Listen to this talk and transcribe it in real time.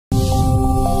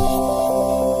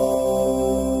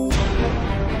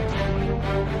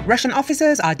Russian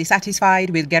officers are dissatisfied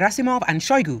with Gerasimov and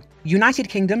Shoigu. United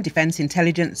Kingdom Defense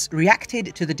Intelligence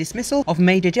reacted to the dismissal of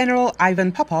Major General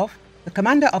Ivan Popov, the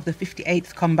commander of the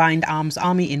 58th Combined Arms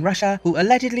Army in Russia, who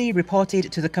allegedly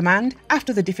reported to the command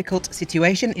after the difficult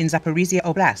situation in Zaporizhia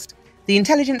Oblast. The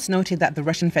intelligence noted that the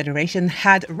Russian Federation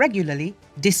had regularly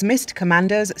dismissed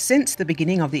commanders since the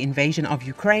beginning of the invasion of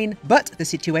Ukraine, but the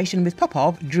situation with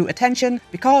Popov drew attention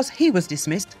because he was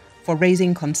dismissed for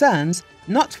raising concerns,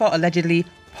 not for allegedly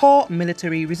poor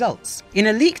military results. In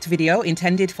a leaked video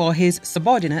intended for his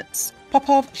subordinates,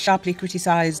 Popov sharply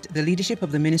criticized the leadership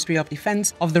of the Ministry of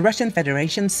Defense of the Russian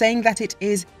Federation, saying that it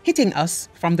is hitting us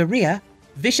from the rear,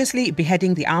 viciously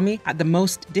beheading the army at the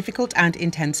most difficult and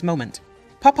intense moment.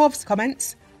 Popov's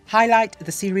comments highlight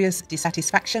the serious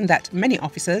dissatisfaction that many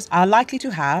officers are likely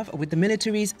to have with the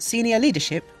military's senior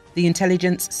leadership, the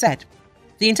intelligence said.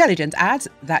 The intelligence adds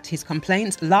that his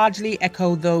complaints largely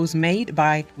echo those made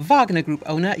by Wagner Group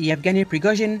owner Yevgeny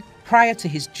Prigozhin prior to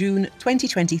his June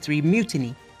 2023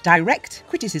 mutiny. Direct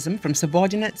criticism from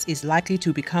subordinates is likely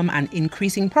to become an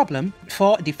increasing problem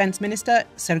for Defense Minister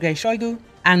Sergei Shoigu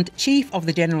and Chief of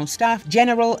the General Staff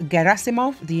General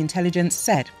Gerasimov, the intelligence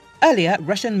said. Earlier,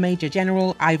 Russian Major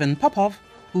General Ivan Popov,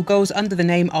 who goes under the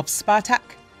name of Spartak,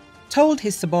 told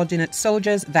his subordinate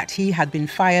soldiers that he had been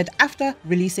fired after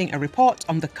releasing a report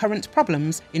on the current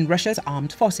problems in Russia's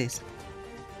armed forces.